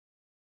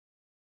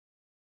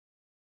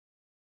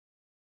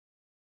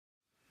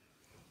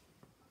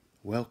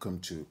Welcome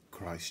to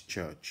Christ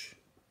Church,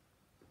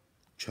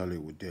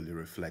 Charliewood Daily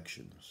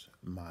Reflections.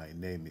 My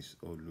name is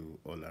Olu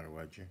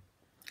YT.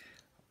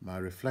 My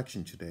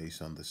reflection today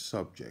is on the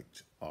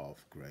subject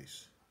of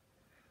grace.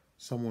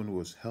 Someone who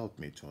has helped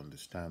me to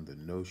understand the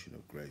notion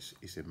of grace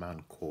is a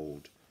man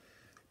called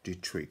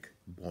Dietrich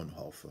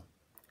Bonhoeffer,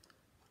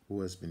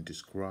 who has been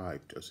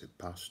described as a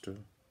pastor,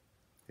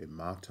 a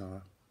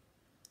martyr,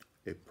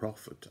 a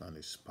prophet, and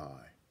a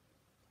spy.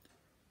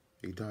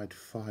 He died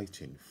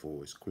fighting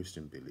for his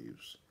Christian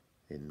beliefs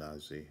in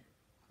Nazi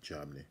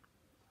Germany.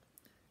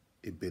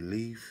 A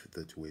belief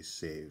that we're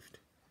saved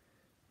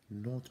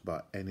not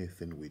by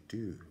anything we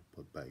do,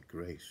 but by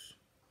grace.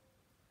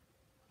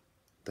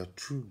 That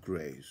true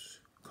grace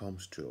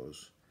comes to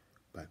us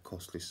by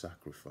costly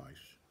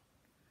sacrifice.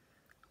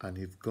 And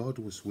if God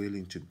was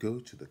willing to go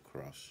to the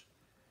cross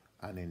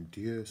and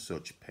endure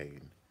such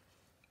pain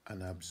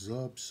and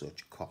absorb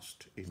such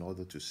cost in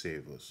order to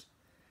save us,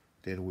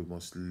 then we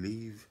must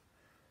live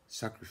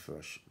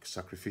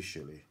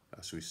sacrificially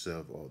as we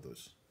serve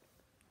others.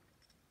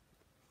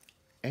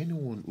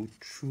 Anyone who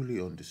truly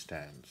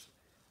understands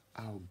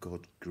how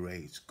God's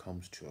grace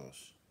comes to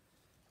us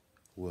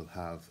will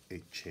have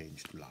a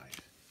changed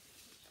life.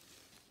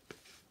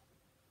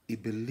 He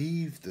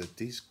believes that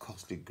this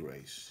costly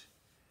grace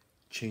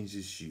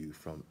changes you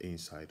from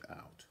inside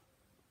out.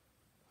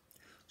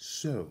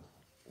 So,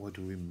 what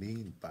do we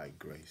mean by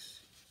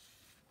grace?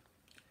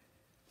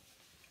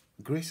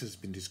 Grace has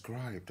been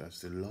described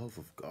as the love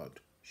of God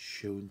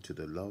shown to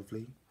the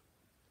lovely,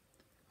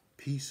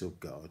 peace of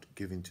God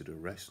given to the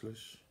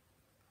restless,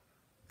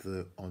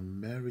 the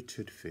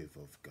unmerited favor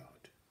of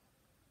God.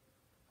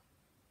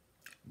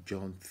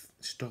 John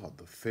Stott,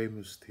 the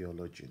famous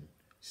theologian,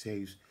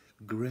 says,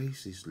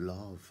 grace is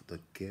love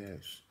that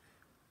cares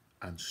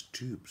and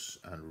stoops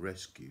and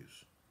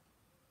rescues.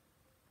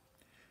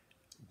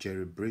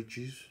 Jerry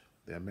Bridges,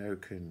 the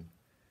American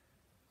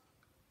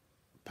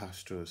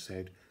pastor,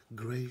 said,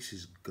 grace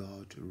is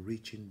God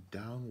reaching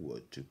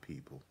downward to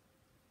people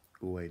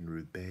who are in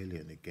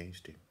rebellion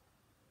against him.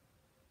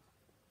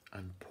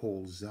 And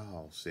Paul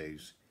Zal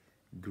says,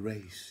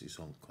 grace is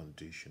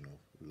unconditional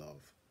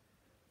love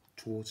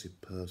towards a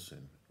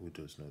person who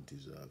does not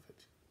deserve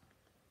it.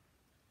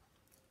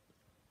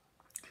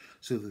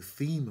 So the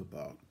theme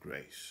about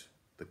grace,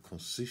 the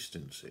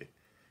consistency,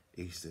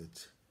 is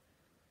that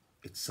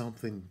it's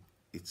something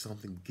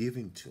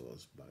given to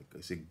us by God.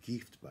 It's a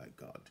gift by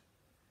God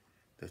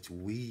that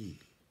we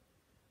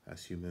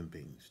as human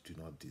beings do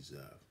not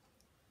deserve.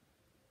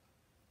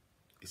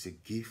 It's a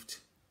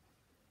gift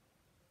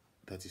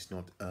that is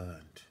not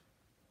earned,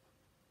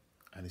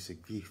 and it's a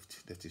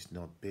gift that is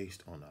not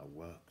based on our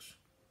works.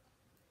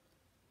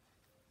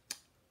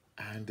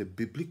 And the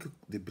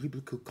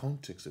biblical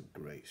context of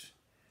grace,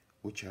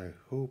 which I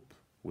hope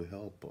will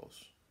help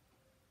us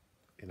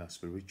in our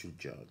spiritual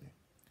journey,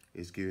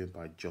 is given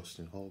by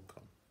Justin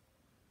Holcomb.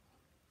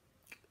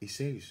 He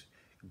says,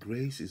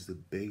 grace is the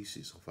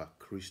basis of our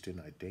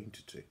Christian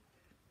identity.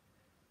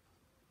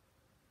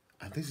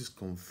 And this is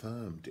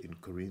confirmed in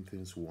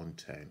Corinthians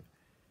 1:10,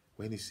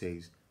 when he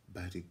says,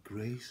 by the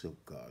grace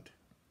of God,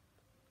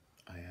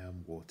 I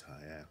am what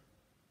I am.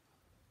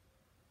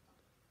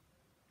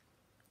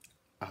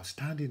 Our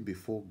standing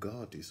before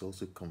God is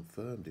also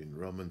confirmed in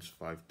Romans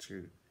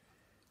 5:2,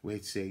 where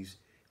it says,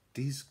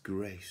 this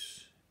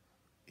grace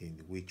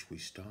in which we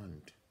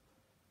stand.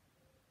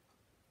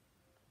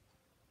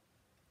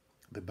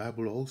 The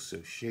Bible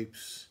also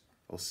shapes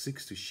or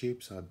seeks to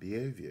shape our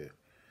behavior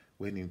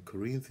when in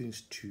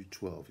Corinthians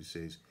 2:12 it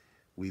says,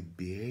 we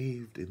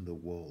behaved in the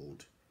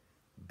world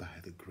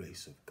by the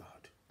grace of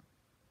God.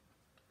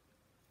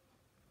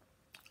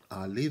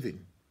 Our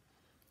living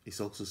is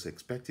also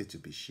expected to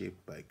be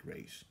shaped by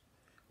grace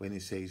when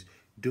it says,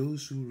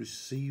 those who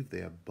receive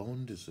the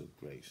abundance of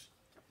grace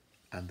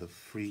and the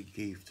free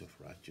gift of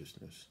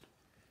righteousness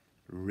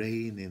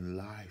reign in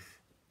life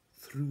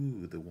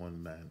through the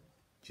one man,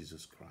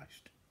 Jesus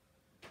Christ.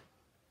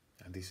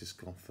 And this is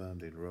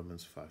confirmed in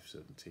Romans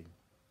 5:17.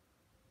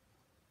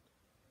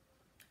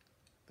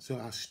 So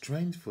our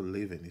strength for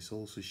living is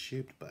also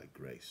shaped by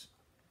grace.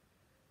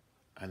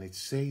 And it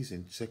says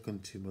in 2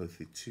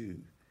 Timothy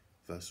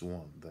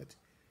 2:1 that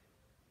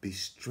be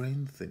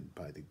strengthened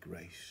by the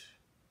grace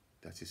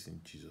that is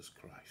in Jesus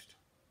Christ.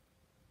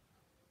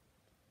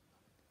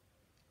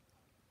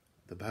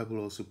 The Bible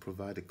also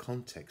provides a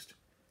context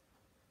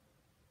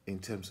in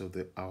terms of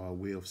our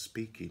way of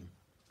speaking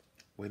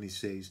when it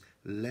says,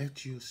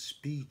 let your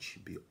speech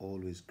be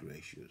always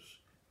gracious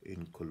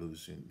in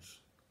Colossians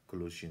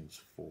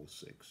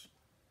 4:6.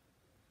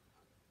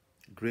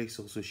 Grace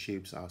also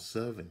shapes our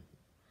serving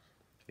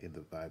in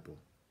the Bible.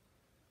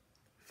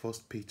 1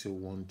 Peter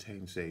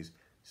 1:10 says,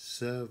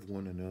 serve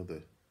one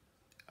another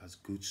as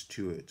good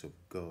stewards of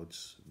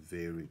God's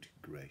varied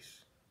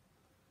grace.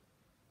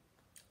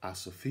 Our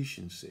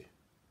sufficiency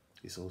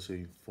is also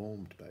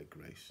informed by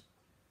grace.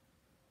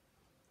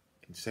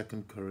 In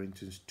 2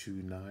 Corinthians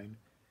 2:9,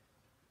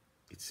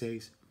 it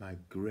says, my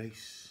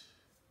grace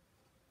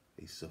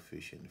is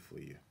sufficient for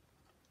you.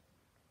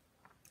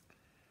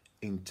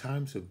 in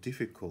times of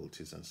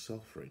difficulties and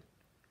suffering,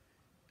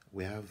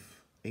 we have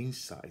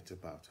insight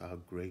about how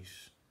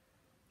grace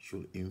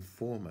should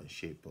inform and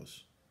shape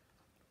us.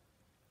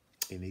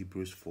 In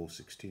Hebrews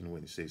 4:16,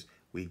 when it says,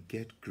 we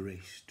get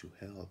grace to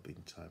help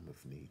in time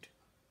of need.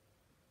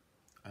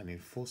 And in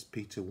 1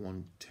 Peter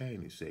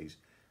 1:10, it says,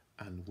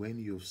 and when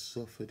you've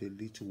suffered a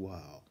little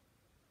while,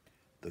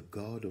 the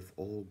God of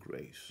all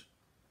grace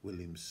will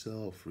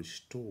himself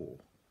restore,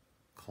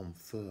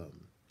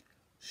 confirm,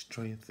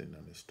 strengthen,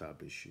 and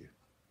establish you.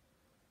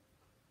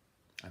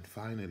 And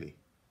finally,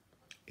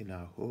 in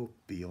our hope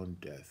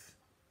beyond death,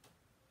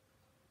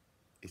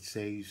 it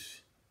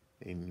says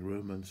in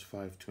Romans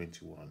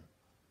 5:21,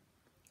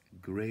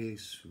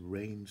 grace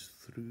reigns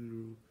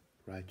through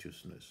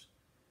righteousness,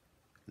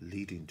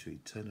 leading to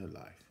eternal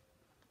life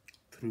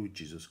through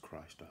Jesus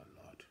Christ our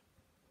Lord.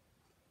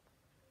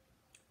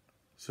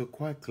 So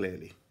quite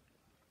clearly,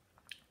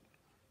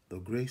 the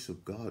grace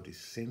of God is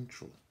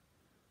central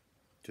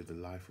to the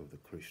life of the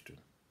Christian.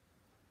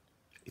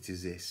 It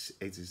is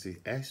the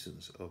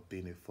essence of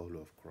being a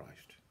follower of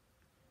Christ.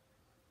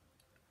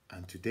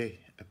 And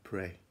today, I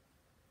pray,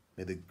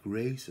 may the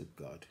grace of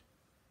God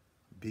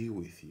be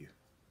with you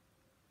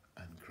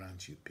and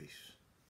grant you peace.